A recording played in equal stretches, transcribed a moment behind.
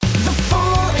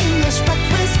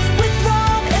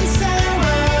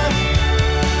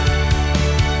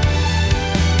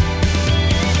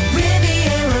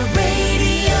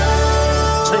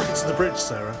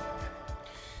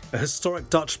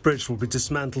historic Dutch bridge will be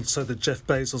dismantled so that Jeff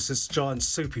Bezos' giant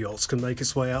super yachts can make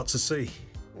its way out to sea.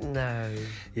 No.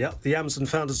 Yep, the Amazon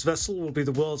Founders vessel will be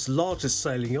the world's largest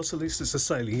sailing yacht, at least it's a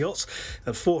sailing yacht,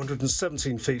 at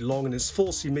 417 feet long, and its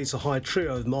 40-metre high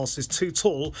trio of masts is too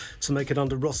tall to make it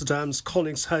under Rotterdam's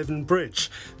Koningshaven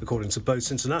Bridge, according to Boats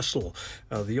International.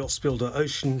 The yachts builder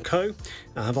Ocean Co.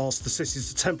 have asked the city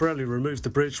to temporarily remove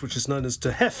the bridge, which is known as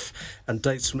De Hef, and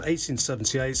dates from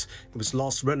 1878. It was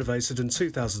last renovated in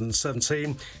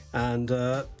 2017, and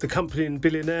the company and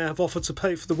billionaire have offered to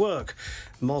pay for the work.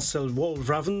 Marcel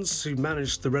Wolravens, who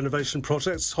managed the renovation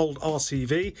projects, told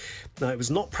RTV it was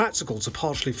not practical to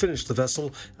partially finish the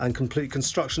vessel and complete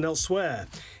construction elsewhere.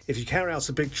 If you carry out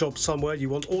a big job somewhere, you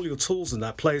want all your tools in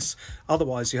that place,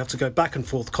 otherwise you have to go back and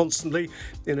forth constantly.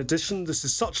 In addition, this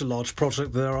is such a large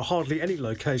project that there are hardly any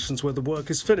locations where the work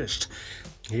is finished.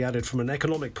 He added, from an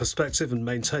economic perspective and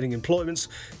maintaining employment,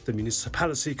 the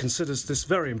municipality considers this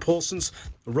very important.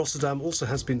 Rotterdam also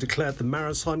has been declared the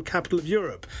maritime capital of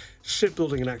Europe.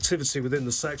 Shipbuilding and activity within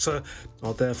the sector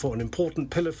are therefore an important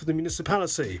pillar for the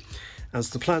municipality. As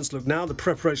the plans look now, the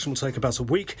preparation will take about a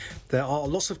week. There are a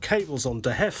lot of cables on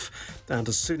De Hef, and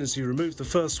as soon as you remove the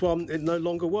first one, it no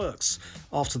longer works.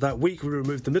 After that week, we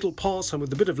remove the middle part, and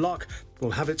with a bit of luck,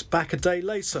 we'll have it back a day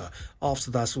later.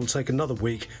 After that, it will take another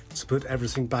week to put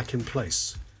everything back in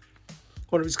place. I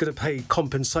wonder if he's going to pay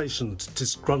compensation to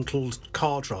disgruntled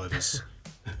car drivers.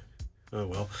 Oh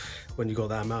well, when you've got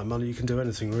that amount of money, you can do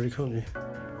anything, really, can't you?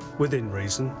 Within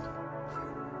reason.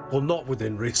 Or not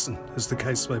within reason, as the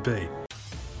case may be.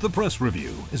 The Press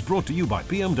Review is brought to you by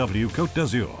BMW Côte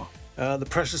d'Azur. The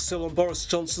pressure's still on Boris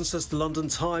Johnson, says the London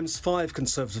Times. 5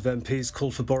 Conservative MPs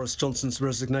called for Boris Johnson's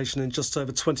resignation in just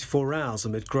over 24 hours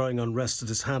amid growing unrest at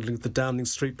his handling of the Downing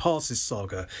Street party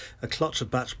saga. A clutch of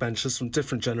backbenchers from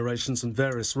different generations and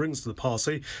various rings of the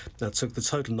party took the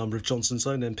total number of Johnson's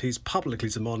own MPs publicly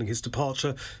demanding his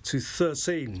departure to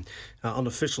 13.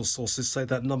 Unofficial sources say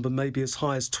that number may be as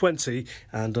high as 20,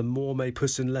 and more may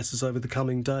put in letters over the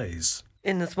coming days.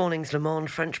 In this morning's Le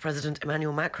Monde, French President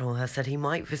Emmanuel Macron has said he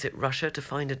might visit Russia to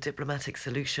find a diplomatic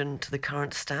solution to the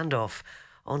current standoff.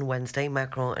 On Wednesday,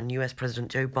 Macron and US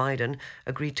President Joe Biden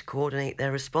agreed to coordinate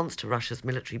their response to Russia's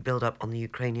military build-up on the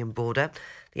Ukrainian border.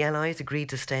 The allies agreed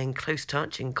to stay in close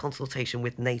touch in consultation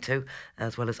with NATO,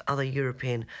 as well as other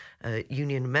European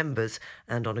Union members,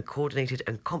 and on a coordinated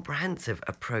and comprehensive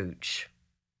approach.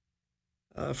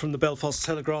 From the Belfast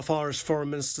Telegraph, Irish Foreign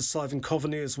Minister Simon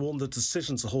Coveney has warned the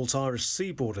decision to halt Irish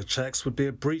sea border checks would be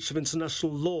a breach of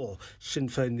international law. Sinn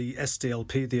Féin, the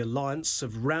SDLP, the Alliance,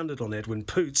 have rounded on Edwin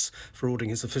Poots for ordering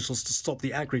his officials to stop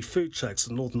the agri-food checks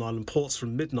at Northern Ireland ports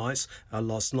from midnight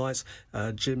last night.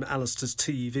 Jim Allister's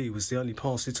TEV was the only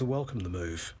party to welcome the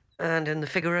move. And in the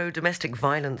Figaro, domestic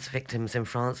violence victims in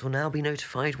France will now be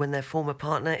notified when their former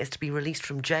partner is to be released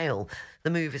from jail. The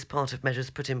move is part of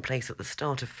measures put in place at the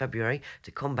start of February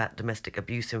to combat domestic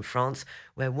abuse in France,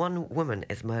 where one woman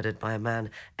is murdered by a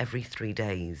man every 3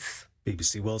 days.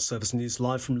 BBC World Service News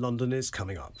live from London is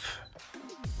coming up.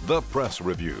 The Press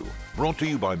Review, brought to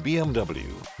you by BMW,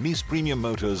 Nice Premium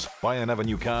Motors, Buy Whenever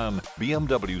You Can,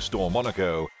 BMW Store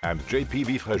Monaco, and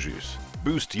JPV Fréjus.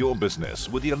 Boost your business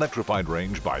with the electrified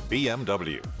range by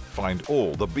BMW. Find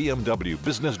all the BMW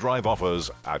Business Drive offers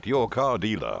at your car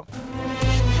dealer.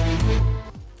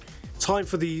 Time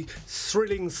for the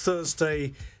thrilling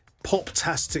Thursday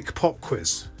Pop-tastic pop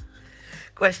quiz.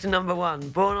 Question number 1.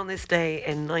 Born on this day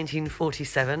in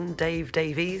 1947, Dave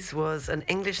Davies was an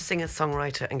English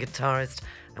singer-songwriter and guitarist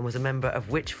and was a member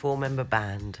of which 4-member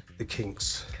band? The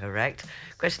Kinks. Correct.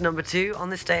 Question number 2.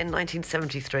 On this day in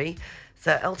 1973,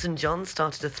 Sir Elton John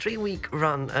started a 3-week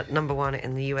run at number 1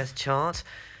 in the US chart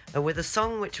with a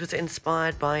song which was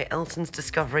inspired by Elton's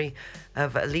discovery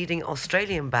of a leading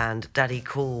Australian band, Daddy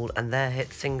Cool, and their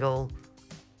hit single,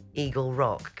 Eagle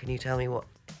Rock. Can you tell me what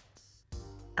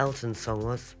Elton's song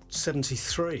was?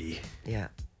 73. Yeah.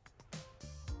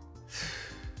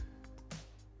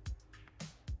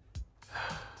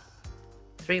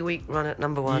 Three-week run at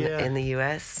number 1 in the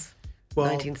US,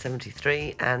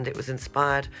 1973, and it was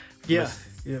inspired from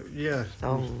Yeah.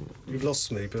 song. You've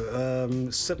lost me,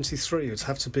 but 73 would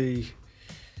have to be...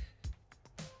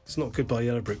 It's not Goodbye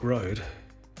Yellow Brick Road.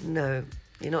 No,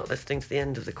 you're not listening to the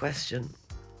end of the question.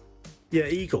 Yeah,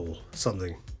 Eagle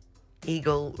something.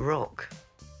 Eagle Rock.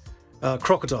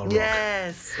 Crocodile Rock.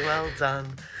 Yes, well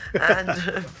done.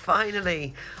 And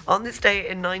finally, on this day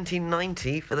in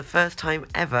 1990, for the first time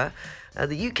ever,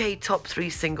 the UK top 3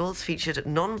 singles featured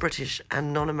non-British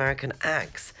and non-American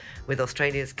acts, with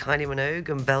Australia's Kylie Minogue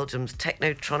and Belgium's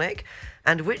Technotronic.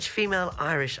 And which female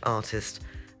Irish artist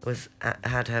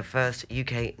had her first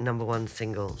UK number 1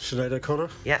 single? Sinead O'Connor?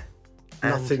 Yeah,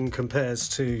 nothing compares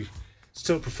to...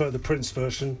 Still prefer the Prince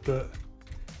version, but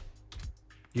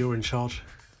you're in charge.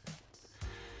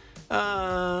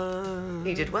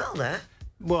 He did well there.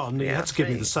 Well, you had to give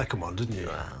me the second one, didn't you?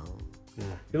 Well... Yeah.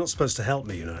 You're not supposed to help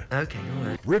me, you know. Okay, all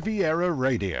right. Riviera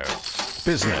Radio.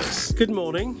 Business. Good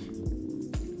morning.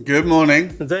 Good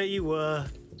morning. And there you were,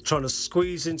 trying to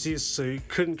squeeze into your suit,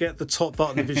 couldn't get the top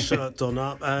button of his shirt done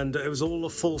up, and it was all a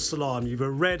false alarm. You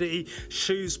were ready,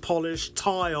 shoes polished,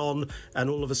 tie on, and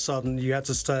all of a sudden you had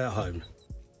to stay at home.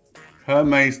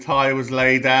 Hermes tie was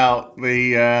laid out,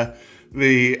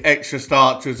 the extra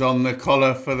starch was on the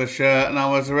collar for the shirt, and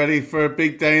I was ready for a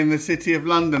big day in the City of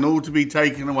London, all to be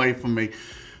taken away from me.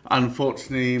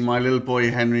 Unfortunately, my little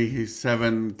boy Henry, who's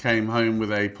 7, came home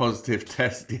with a positive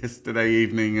test yesterday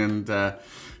evening, and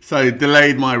so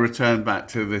delayed my return back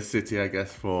to the city, I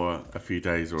guess, for a few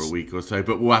days or a week or so.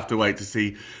 But we'll have to wait to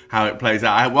see how it plays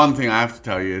out. One thing I have to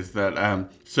tell you is that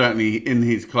certainly in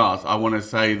his class, I want to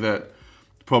say that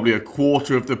probably a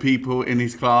quarter of the people in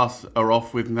his class are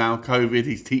off with now COVID.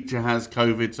 His teacher has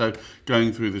COVID, so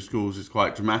going through the schools is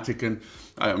quite dramatic. And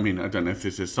I mean, I don't know if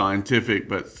this is scientific,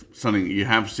 but something that you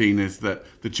have seen is that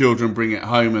the children bring it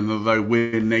home, and although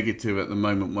we're negative at the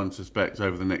moment, one suspects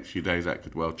over the next few days that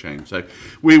could well change. So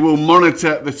we will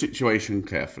monitor the situation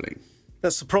carefully.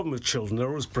 That's the problem with children. They're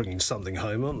always bringing something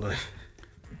home, aren't they?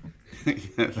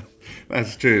 Yeah,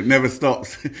 that's true. It never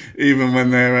stops, even when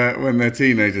they're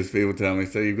teenagers, people tell me.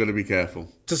 So you've got to be careful.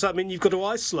 Does that mean you've got to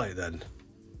isolate then?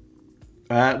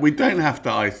 We don't have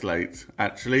to isolate,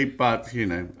 actually, but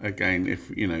again, if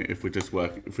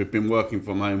we've been working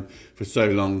from home for so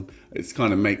long, it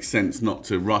kind of makes sense not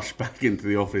to rush back into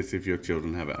the office if your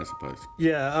children have it, I suppose.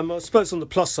 Yeah, I suppose on the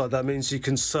plus side, that means you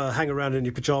can hang around in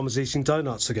your pajamas eating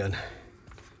donuts again.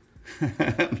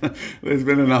 There's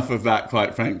been enough of that,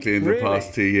 quite frankly, in the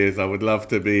past 2 years. I would love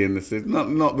to be in the city.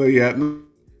 Not the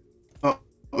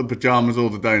pyjamas or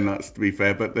the donuts, to be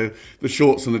fair, but the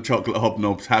shorts and the chocolate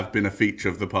hobnobs have been a feature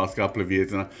of the past couple of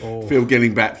years, and I feel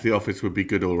getting back to the office would be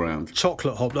good all round. Dark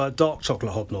chocolate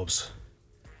hobnobs.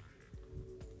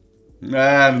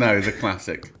 No, the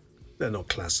classic. They're not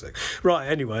classic. Right,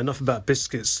 anyway, enough about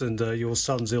biscuits and your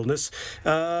son's illness.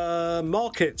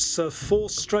 Markets, 4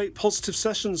 straight positive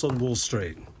sessions on Wall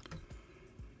Street.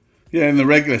 Yeah, in the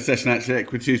regular session, actually,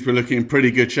 equities were looking in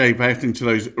pretty good shape after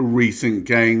those recent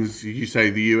gains. You say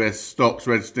the US stocks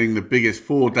registering the biggest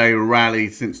 4-day rally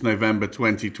since November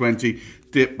 2020.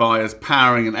 Dip buyers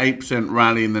powering an 8%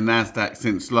 rally in the Nasdaq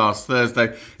since last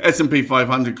Thursday. S&P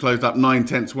 500 closed up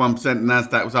 0.9%.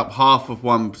 Nasdaq was up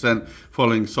 0.5%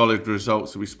 following solid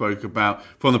results that we spoke about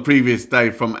from the previous day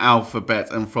from Alphabet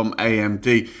and from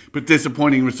AMD. But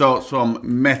disappointing results from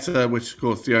Meta, which of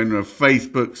course the owner of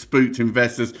Facebook, spooked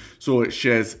investors, saw its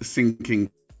shares sinking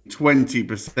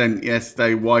 20%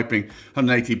 yesterday, wiping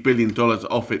 $180 billion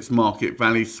off its market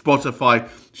value. Spotify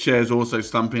shares also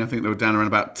slumping. I think they were down around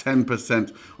about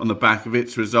 10% on the back of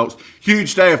its results.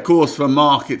 Huge day, of course, for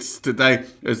markets today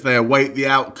as they await the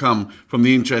outcome from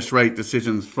the interest rate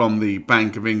decisions from the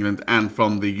Bank of England and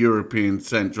from the European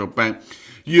Central Bank.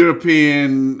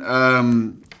 European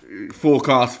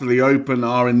forecasts for the open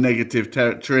are in negative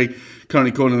territory.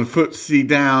 Currently calling the FTSE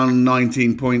down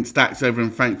 19 points, DAX over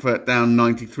in Frankfurt down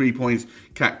 93 points,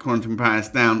 CAC Quantum Paris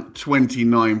down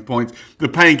 29 points. The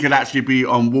pain could actually be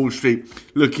on Wall Street.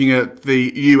 Looking at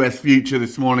the US future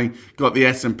this morning, got the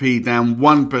S&P down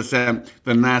 1%,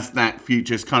 the Nasdaq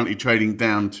futures currently trading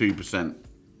down 2%.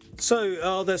 So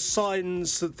are there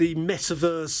signs that the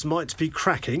metaverse might be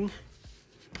cracking?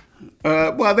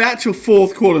 Well, the actual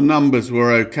fourth quarter numbers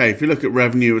were okay. If you look at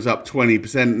revenue, it was up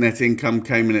 20%. Net income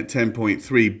came in at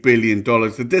 $10.3 billion.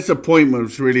 The disappointment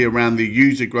was really around the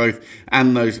user growth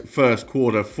and those first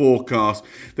quarter forecasts.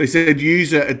 They said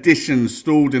user additions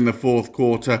stalled in the fourth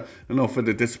quarter and offered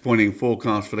a disappointing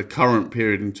forecast for the current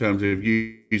period in terms of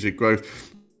user growth.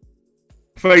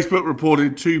 Facebook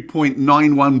reported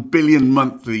 2.91 billion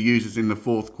monthly users in the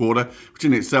fourth quarter, which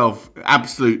in itself,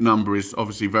 absolute number, is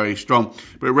obviously very strong,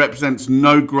 but it represents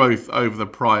no growth over the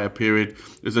prior period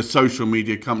as a social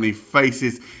media company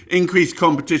faces increased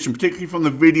competition, particularly from the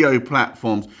video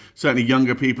platforms. Certainly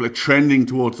younger people are trending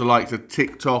towards the likes of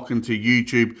TikTok and to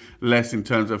YouTube, less in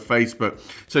terms of Facebook.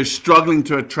 So struggling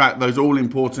to attract those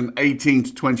all-important 18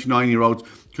 to 29-year-olds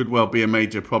could well be a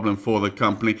major problem for the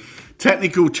company.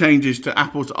 Technical changes to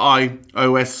Apple's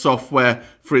iOS software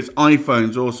for its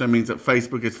iPhones also means that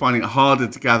Facebook is finding it harder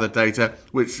to gather data,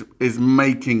 which is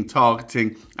making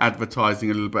targeting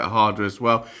advertising a little bit harder as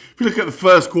well. If you look at the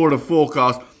first quarter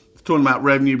forecast, it's talking about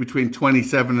revenue between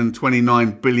 $27 and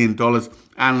 $29 billion.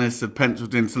 Analysts have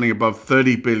penciled in something above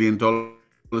 $30 billion.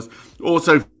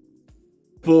 Also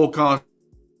forecast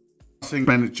forecasting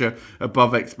expenditure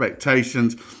above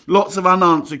expectations. Lots of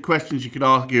unanswered questions you could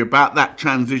argue about that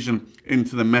transition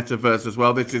into the metaverse as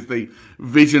well. This is the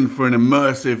vision for an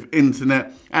immersive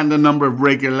internet and a number of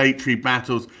regulatory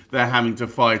battles they're having to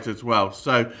fight as well.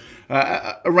 So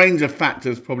a range of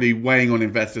factors probably weighing on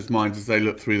investors' minds as they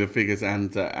look through the figures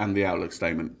and the outlook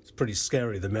statement. It's pretty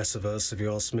scary, the metaverse, if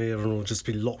you ask me. Everyone will just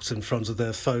be locked in front of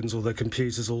their phones or their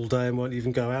computers all day and won't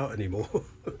even go out anymore.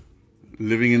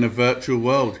 Living in a virtual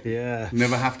world. Yeah.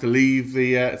 Never have to leave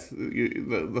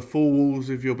the four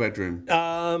walls of your bedroom.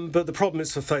 But the problem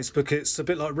is for Facebook, it's a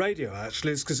bit like radio,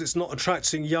 actually. It's because it's not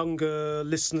attracting younger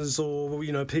listeners or,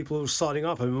 people signing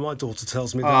up. I mean, my daughter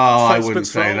tells me that I Facebook's wouldn't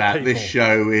for say old that. people. This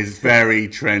show is very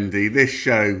trendy. This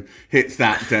show hits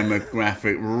that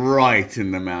demographic right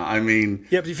in the mouth. I mean,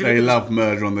 Yeah, but if you they look at love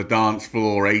Murder on the Dance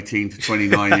Floor, 18 to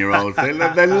 29-year-olds.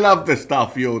 They love the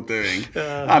stuff you're doing.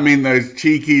 I mean, those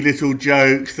cheeky little jokes,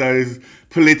 those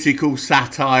political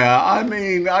satire. I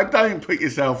mean, don't put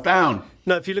yourself down.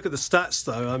 No, if you look at the stats,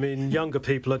 though, I mean, younger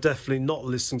people are definitely not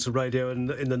listening to radio in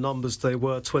the numbers they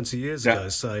were 20 years ago,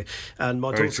 say. And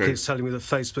my Very daughter true. keeps telling me that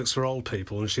Facebook's for old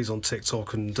people, and she's on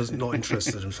TikTok and not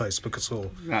interested in Facebook at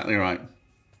all. Exactly right.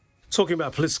 Talking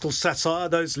about political satire,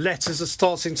 those letters are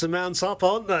starting to mount up,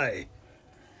 aren't they?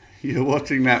 You're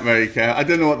watching that very carefully. I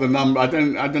don't know what the number. I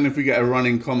don't know if we get a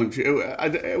running commentary.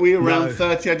 Are we around No.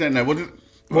 30? I don't know.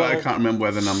 I can't remember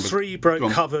where the number. 3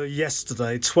 broke cover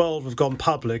yesterday, 12 have gone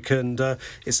public, and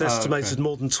it's estimated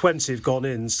more than 20 have gone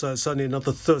in, so it's only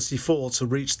another 34 to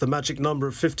reach the magic number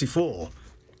of 54.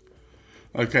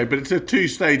 Okay, but it's a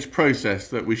two-stage process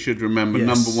that we should remember. Yes.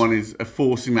 Number one is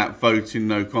forcing that vote in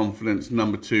no confidence.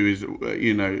 Number two is,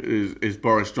 is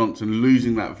Boris Johnson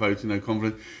losing that vote in no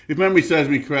confidence. If memory serves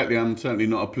me correctly, I'm certainly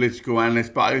not a political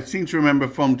analyst, but I seem to remember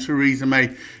from Theresa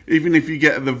May, even if you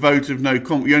get the vote of no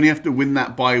confidence, you only have to win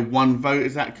that by one vote.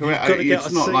 Is that correct? You've got to get,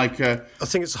 It's not like a... I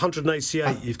think it's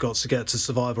 188 you've got to get to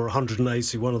survive, or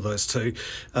 180, one of those two.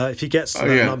 If he gets to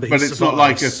that number, he but it's not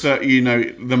like survives.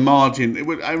 the margin.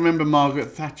 I remember Margaret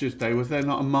Thatcher's day. Was there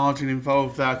not a margin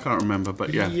involved there? I can't remember,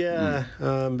 but yeah. Yeah,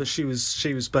 but she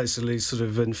was basically sort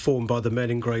of informed by the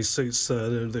men in grey suits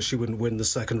that she wouldn't win the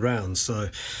second round. So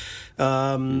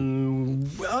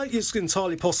it's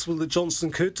entirely possible that Johnson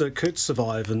could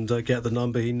survive and get the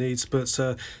number he needs. But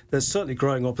there's certainly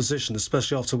growing opposition,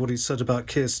 especially after what he said about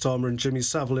Keir Starmer and Jimmy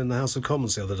Savile in the House of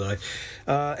Commons the other day.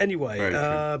 Anyway,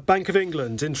 Bank of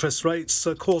England interest rates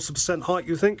 0.25% hike.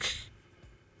 You think?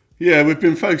 Yeah, we've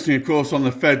been focusing, of course, on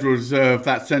the Federal Reserve.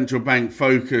 That central bank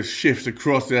focus shifts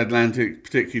across the Atlantic,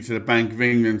 particularly to the Bank of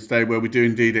England today, where we do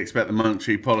indeed expect the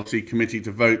Monetary Policy Committee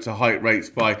to vote to hike rates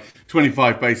by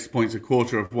 25 basis points,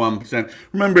 0.25%.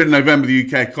 Remember, in November, the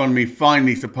UK economy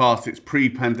finally surpassed its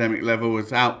pre-pandemic level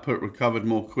as output recovered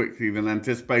more quickly than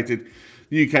anticipated.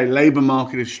 The UK labour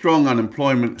market is strong,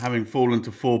 unemployment having fallen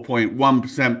to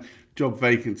 4.1%. Job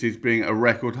vacancies being a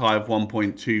record high of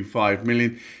 1.25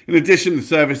 million. In addition, the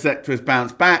service sector has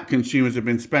bounced back. Consumers have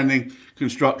been spending.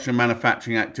 Construction,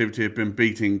 manufacturing activity have been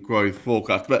beating growth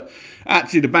forecasts. But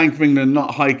actually, the Bank of England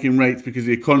not hiking rates because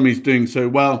the economy is doing so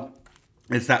well.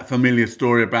 It's that familiar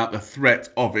story about the threat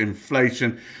of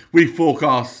inflation. We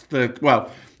forecast that,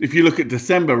 if you look at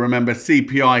December, remember,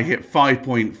 CPI hit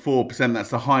 5.4%. That's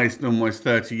the highest in almost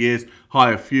 30 years.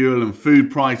 Higher fuel and food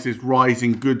prices,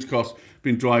 rising goods costs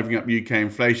been driving up UK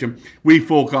inflation. We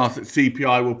forecast that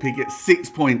CPI will peak at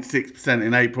 6.6%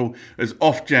 in April as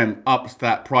Ofgem ups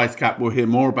that price cap. We'll hear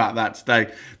more about that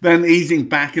today. Then easing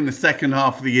back in the second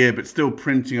half of the year, but still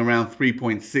printing around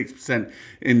 3.6%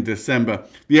 in December.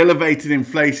 The elevated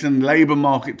inflation, labour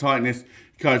market tightness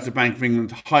encouraged the Bank of England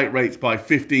to hike rates by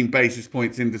 15 basis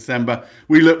points in December.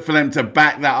 We look for them to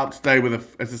back that up today with, a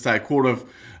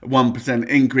 0.25%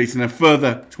 increase and a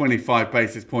further 25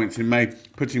 basis points in May,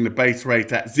 putting the base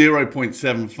rate at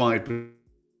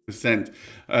 0.75%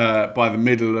 by the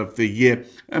middle of the year.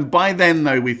 And by then,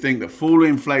 though, we think that falling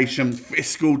inflation,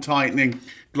 fiscal tightening,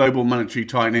 global monetary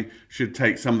tightening should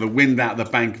take some of the wind out of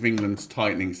the Bank of England's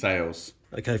tightening sails.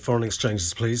 Okay, foreign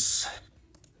exchanges, please.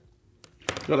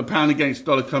 Got the pound against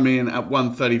dollar coming in at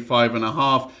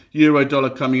 135.5. Euro dollar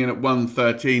coming in at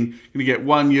 113. Going to get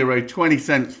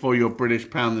 €1.20 for your British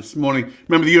pound this morning.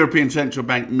 Remember the European Central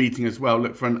Bank meeting as well.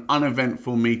 Look for an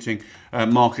uneventful meeting.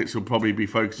 Markets will probably be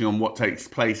focusing on what takes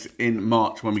place in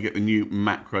March when we get the new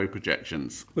macro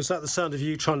projections. Was that the sound of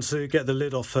you trying to get the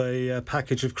lid off a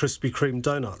package of Krispy Kreme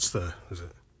donuts there, was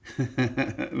it?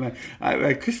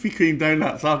 Krispy Kreme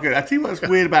donuts are good. I tell you what's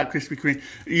weird about Krispy Kreme.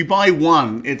 You buy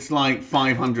one, it's like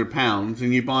 £500,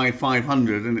 and you buy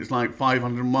 500 and it's like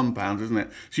 £501, isn't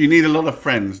it? So you need a lot of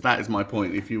friends. That is my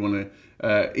point if you want to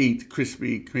eat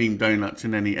Krispy Kreme donuts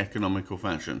in any economical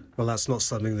fashion. Well, that's not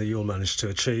something that you'll manage to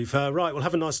achieve. Right, well,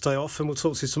 have a nice day off and we'll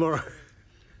talk to you tomorrow.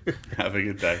 Have a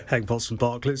good day. Hank Potts from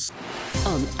Barclays.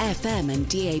 On FM and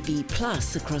DAB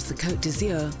Plus across the Côte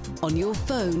d'Azur, on your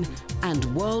phone and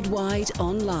worldwide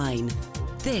online.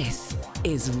 This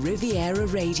is Riviera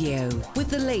Radio with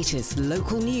the latest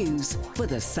local news for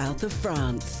the south of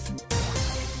France.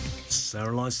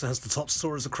 Sarah Leinster has the top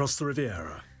stories across the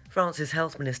Riviera. France's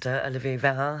Health Minister, Olivier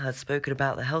Véran, has spoken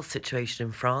about the health situation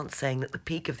in France, saying that the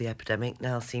peak of the epidemic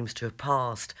now seems to have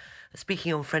passed.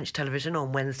 Speaking on French television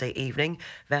on Wednesday evening,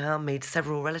 Véran made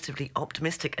several relatively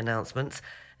optimistic announcements,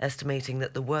 estimating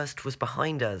that the worst was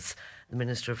behind us. The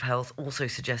Minister of Health also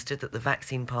suggested that the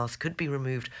vaccine pass could be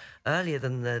removed earlier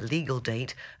than the legal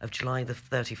date of July the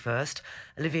 31st.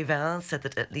 Olivier Véran said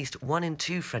that at least 1 in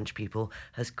 2 French people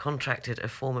has contracted a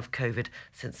form of COVID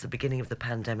since the beginning of the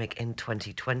pandemic in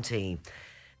 2020.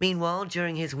 Meanwhile,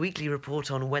 during his weekly report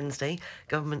on Wednesday,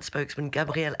 government spokesman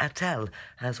Gabriel Attal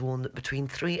has warned that between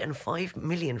 3 and 5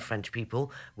 million French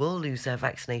people will lose their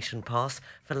vaccination pass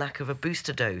for lack of a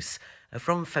booster dose.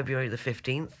 From February the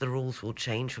 15th, the rules will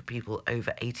change for people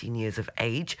over 18 years of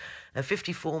age.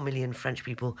 54 million French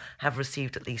people have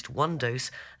received at least 1 dose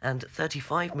and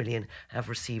 35 million have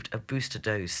received a booster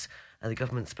dose. The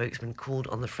government spokesman called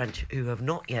on the French who have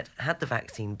not yet had the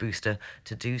vaccine booster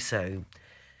to do so.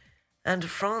 And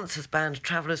France has banned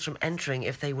travellers from entering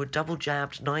if they were double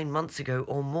jabbed 9 months ago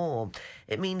or more.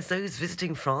 It means those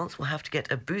visiting France will have to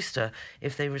get a booster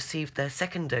if they received their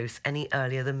second dose any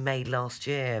earlier than May last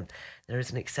year. There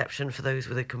is an exception for those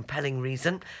with a compelling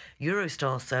reason.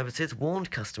 Eurostar services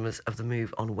warned customers of the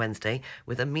move on Wednesday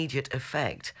with immediate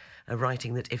effect,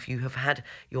 writing that if you have had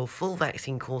your full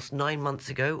vaccine course 9 months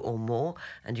ago or more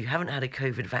and you haven't had a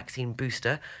COVID vaccine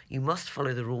booster, you must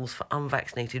follow the rules for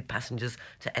unvaccinated passengers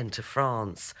to enter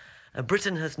France.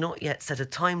 Britain has not yet set a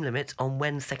time limit on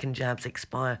when second jabs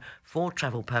expire for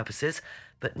travel purposes,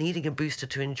 but needing a booster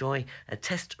to enjoy a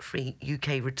test-free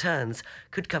UK returns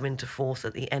could come into force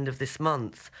at the end of this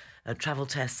month. Travel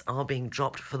tests are being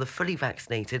dropped for the fully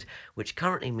vaccinated, which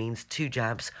currently means 2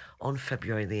 jabs on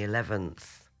February the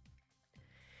 11th.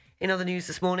 In other news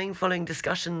this morning, following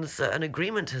discussions, an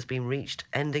agreement has been reached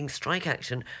ending strike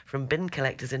action from bin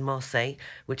collectors in Marseille,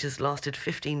 which has lasted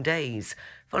 15 days.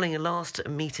 Following a last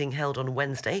meeting held on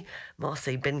Wednesday,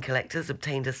 Marseille bin collectors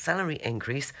obtained a salary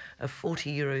increase of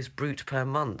 €40 brut per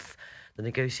month. The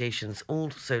negotiations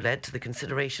also led to the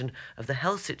consideration of the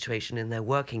health situation in their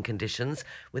working conditions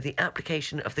with the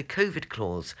application of the COVID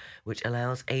clause, which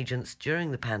allows agents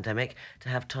during the pandemic to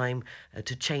have time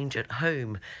to change at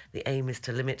home. The aim is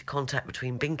to limit contact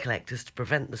between bin collectors to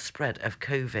prevent the spread of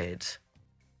COVID.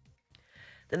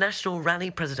 The National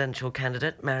Rally presidential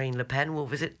candidate Marine Le Pen will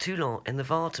visit Toulon in the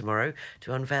Var tomorrow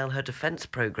to unveil her defence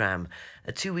programme.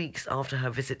 2 weeks after her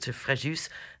visit to Fréjus,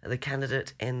 the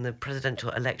candidate in the presidential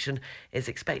election is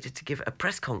expected to give a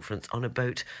press conference on a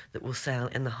boat that will sail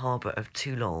in the harbour of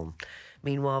Toulon.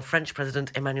 Meanwhile, French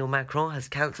President Emmanuel Macron has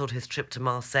cancelled his trip to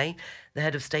Marseille. The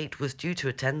head of state was due to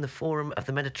attend the Forum of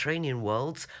the Mediterranean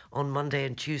Worlds on Monday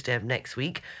and Tuesday of next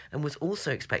week and was also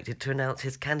expected to announce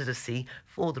his candidacy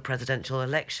for the presidential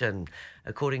election.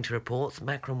 According to reports,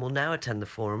 Macron will now attend the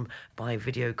forum by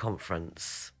video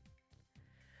conference.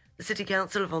 The City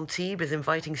Council of Antibes is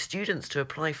inviting students to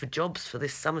apply for jobs for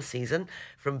this summer season.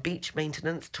 From beach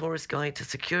maintenance, tourist guide to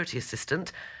security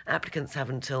assistant, applicants have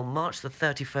until March the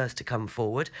 31st to come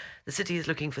forward. The city is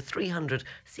looking for 300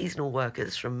 seasonal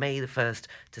workers from May the 1st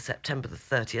to September the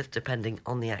 30th, depending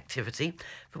on the activity.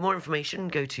 For more information,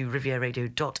 go to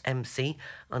rivieradio.mc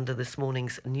under this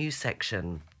morning's news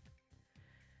section.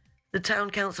 The Town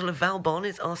Council of Valbonne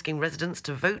is asking residents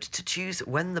to vote to choose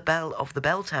when the bell of the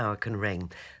bell tower can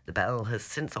ring. The bell has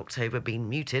since October been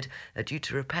muted due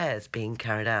to repairs being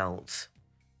carried out.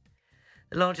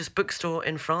 The largest bookstore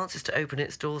in France is to open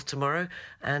its doors tomorrow,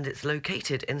 and it's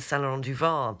located in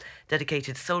Saint-Laurent-du-Var.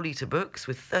 Dedicated solely to books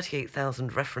with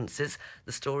 38,000 references,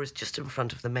 the store is just in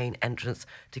front of the main entrance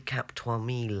to Cap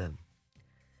 3000.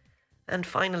 And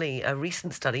finally, a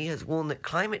recent study has warned that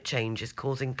climate change is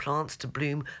causing plants to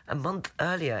bloom a month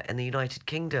earlier in the United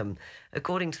Kingdom.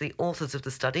 According to the authors of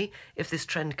the study, if this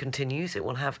trend continues, it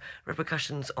will have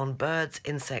repercussions on birds,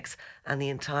 insects, and the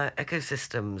entire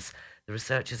ecosystems. The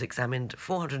researchers examined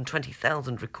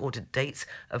 420,000 recorded dates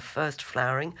of first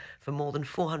flowering for more than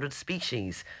 400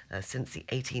 species since the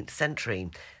 18th century.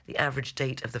 The average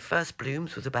date of the first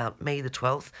blooms was about May the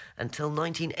 12th until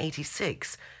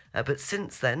 1986. But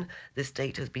since then, this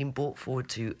date has been brought forward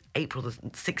to April the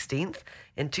 16th.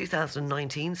 In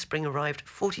 2019, spring arrived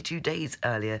 42 days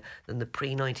earlier than the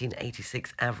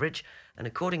pre-1986 average. And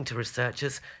according to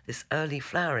researchers, this early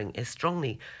flowering is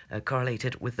strongly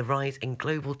correlated with the rise in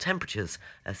global temperatures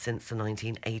since the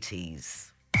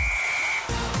 1980s.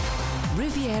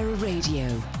 Riviera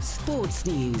Radio, Sports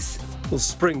News. Well,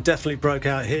 spring definitely broke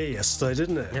out here yesterday,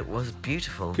 didn't it? It was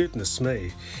beautiful. Goodness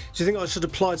me. Do you think I should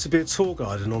apply to be a tour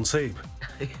guide in Antibes?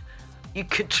 You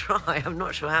could try. I'm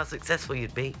not sure how successful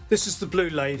you'd be. This is the Blue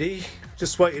Lady.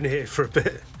 Just waiting here for a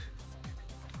bit.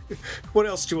 What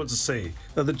else do you want to see?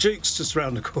 Now, the Duke's just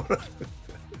round the corner.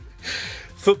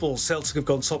 Football, Celtic have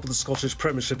gone top of the Scottish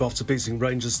Premiership after beating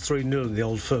Rangers 3-0 in the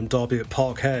Old Firm derby at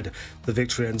Parkhead. The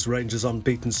victory ends Rangers'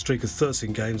 unbeaten streak of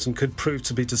 13 games and could prove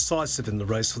to be decisive in the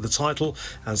race for the title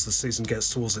as the season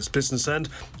gets towards its business end.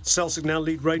 Celtic now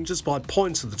lead Rangers by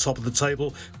points at the top of the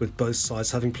table, with both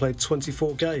sides having played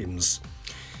 24 games.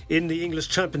 In the English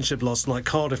Championship last night,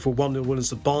 Cardiff were 1-0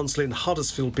 winners of Barnsley and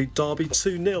Huddersfield beat Derby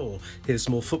 2-0. Here's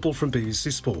more football from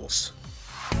BBC Sports.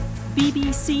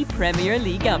 BBC Premier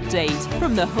League update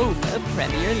from the home of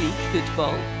Premier League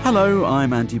football. Hello,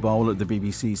 I'm Andy Bowl at the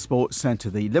BBC Sports Centre.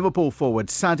 The Liverpool forward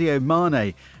Sadio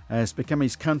Mane has become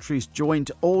his country's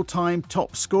joint all-time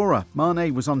top scorer.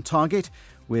 Mane was on target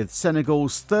with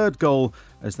Senegal's third goal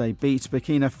as they beat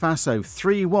Burkina Faso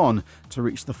 3-1 to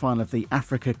reach the final of the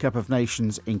Africa Cup of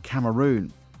Nations in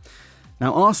Cameroon.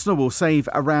 Now, Arsenal will save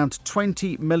around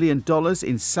 $20 million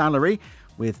in salary,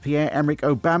 with Pierre-Emerick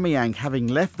Aubameyang having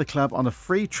left the club on a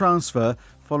free transfer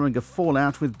following a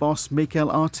fallout with boss Mikel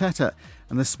Arteta.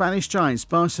 And the Spanish giants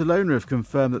Barcelona have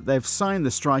confirmed that they've signed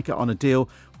the striker on a deal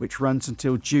which runs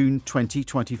until June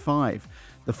 2025.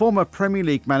 The former Premier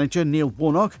League manager Neil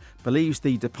Warnock believes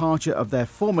the departure of their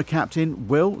former captain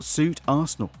will suit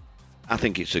Arsenal. I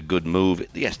think it's a good move.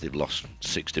 Yes, they've lost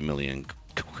 60 million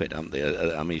quid, haven't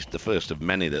they? I mean, it's the first of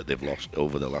many that they've lost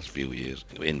over the last few years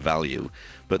in value,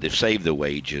 but they've saved the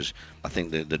wages. I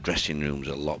think the dressing room's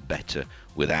a lot better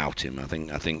without him. I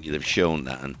think they've shown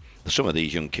that, and some of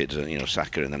these young kids,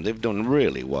 Saka and them, they've done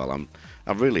really well.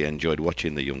 I've really enjoyed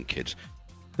watching the young kids.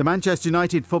 The Manchester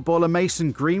United footballer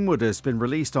Mason Greenwood has been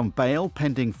released on bail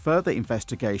pending further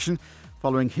investigation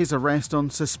following his arrest on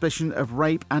suspicion of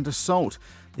rape and assault.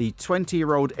 The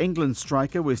 20-year-old England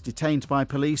striker was detained by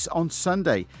police on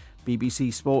Sunday.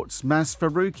 BBC Sports' Maz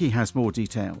Faruqi has more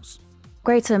details.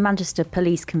 Greater Manchester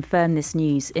Police confirmed this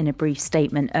news in a brief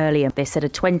statement earlier. They said a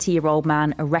 20-year-old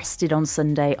man arrested on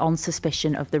Sunday on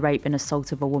suspicion of the rape and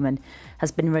assault of a woman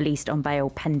has been released on bail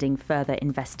pending further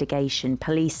investigation.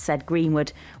 Police said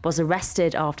Greenwood was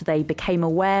arrested after they became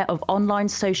aware of online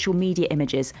social media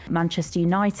images. Manchester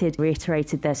United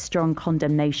reiterated their strong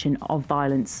condemnation of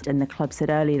violence, and the club said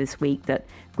earlier this week that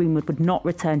Greenwood would not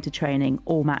return to training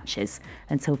or matches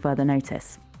until further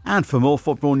notice. And for more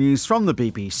football news from the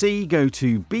BBC, go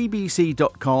to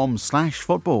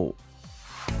bbc.com/football.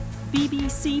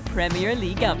 BBC Premier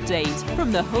League update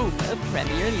from the home of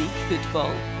Premier League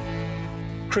football.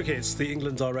 Cricket. The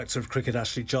England Director of Cricket,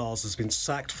 Ashley Giles, has been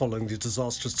sacked following the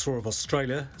disastrous tour of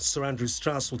Australia. Sir Andrew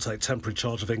Strauss will take temporary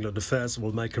charge of England affairs and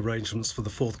will make arrangements for the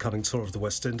forthcoming tour of the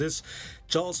West Indies.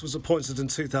 Giles was appointed in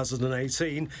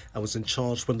 2018 and was in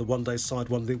charge when the one-day side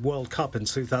won the World Cup in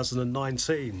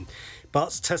 2019.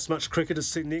 But Test match cricket has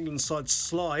seen the England side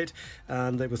slide,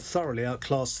 and they were thoroughly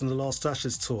outclassed in the last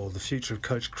Ashes tour. The future of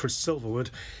coach Chris Silverwood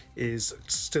is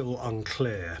still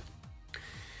unclear.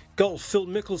 Golf. Phil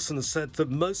Mickelson has said that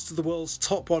most of the world's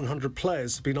top 100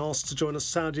 players have been asked to join a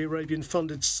Saudi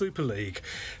Arabian-funded Super League.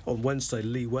 On Wednesday,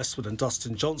 Lee Westwood and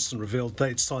Dustin Johnson revealed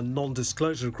they'd signed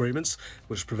non-disclosure agreements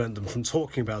which prevent them from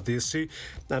talking about the issue.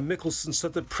 And Mickelson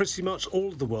said that pretty much all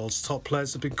of the world's top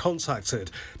players have been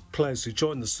contacted. Players who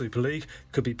join the Super League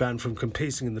could be banned from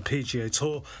competing in the PGA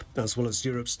Tour, as well as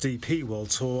Europe's DP World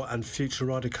Tour and future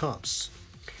Ryder Cups.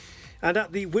 And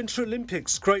at the Winter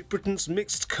Olympics, Great Britain's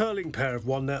mixed curling pair have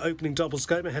won their opening doubles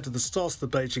game ahead of the start of the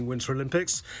Beijing Winter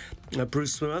Olympics.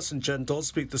 Bruce Swimmers and Jen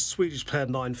Dodds beat the Swedish pair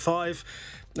 9-5.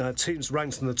 Teams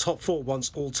ranked in the top four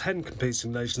once all 10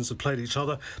 competing nations have played each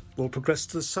other will progress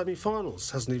to the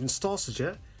semi-finals. Hasn't even started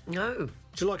yet. No. Do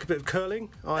you like a bit of curling?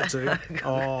 I do.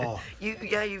 Oh,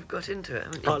 you've got into it,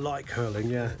 haven't you? I like curling.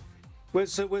 Yeah.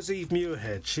 Where's Eve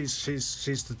Muirhead?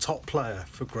 She's the top player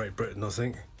for Great Britain, I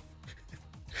think.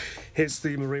 Here's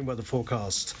the marine weather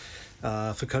forecast.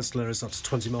 For coastal areas up to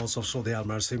 20 miles offshore the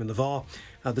Alpes-Maritimes and Navarre.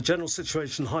 The general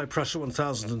situation, high pressure,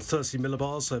 1,030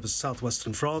 millibars over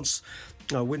southwestern France.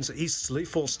 Winds are easterly,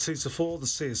 force 2 to 4. The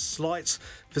sea is slight.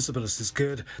 Visibility is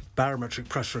good. Barometric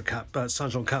pressure at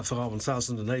Saint-Jean-Cap-Ferrat,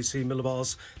 1,080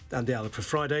 millibars. And the Alpes for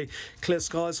Friday. Clear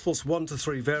skies, force 1 to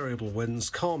 3 variable winds,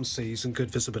 calm seas and good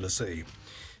visibility.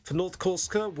 For North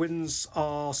Corsica, winds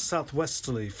are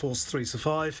southwesterly, force 3 to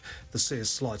 5. The sea is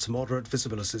slight to moderate,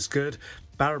 visibility is good.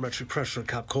 Barometric pressure at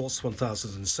Cap Corse,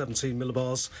 1,017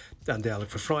 millibars. And the outlook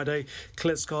for Friday,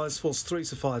 clear skies, force 3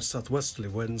 to 5 southwesterly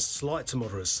winds, slight to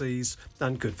moderate seas,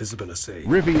 and good visibility.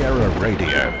 Riviera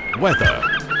Radio weather.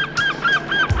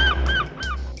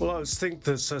 Well, I always think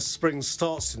that spring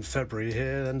starts in February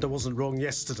here, and I wasn't wrong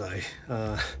yesterday.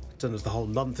 Don't know if the whole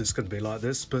month is going to be like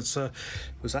this, but it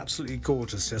was absolutely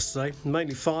gorgeous yesterday.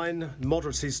 Mainly fine,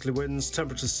 moderate easterly winds,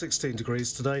 temperatures 16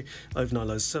 degrees today, overnight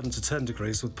lows 7 to 10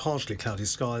 degrees with partially cloudy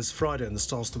skies. Friday and the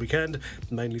start of the weekend,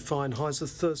 mainly fine, highs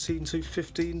of 13 to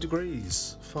 15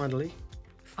 degrees.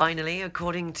 Finally,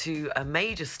 according to a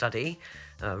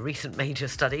recent major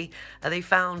study, they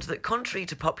found that contrary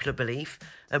to popular belief,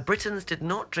 Britons did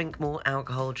not drink more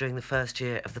alcohol during the first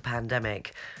year of the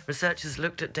pandemic. Researchers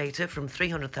looked at data from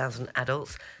 300,000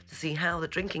 adults to see how the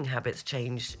drinking habits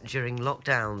changed during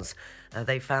lockdowns.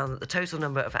 They found that the total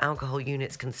number of alcohol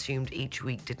units consumed each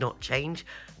week did not change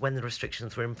when the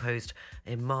restrictions were imposed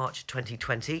in March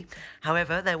 2020.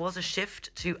 However, there was a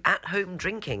shift to at-home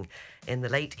drinking in the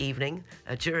late evening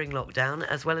during lockdown,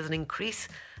 as well as an increase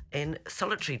in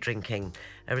solitary drinking.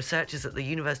 Researchers at the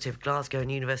University of Glasgow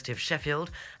and University of Sheffield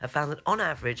have found that on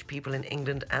average people in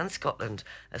England and Scotland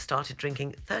started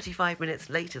drinking 35 minutes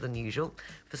later than usual.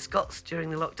 For Scots during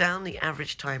the lockdown, the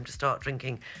average time to start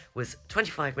drinking was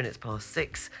 25 minutes past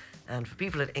 6, and for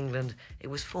people in England it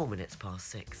was 4 minutes past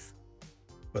 6.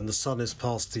 When the sun is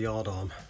past the yardarm,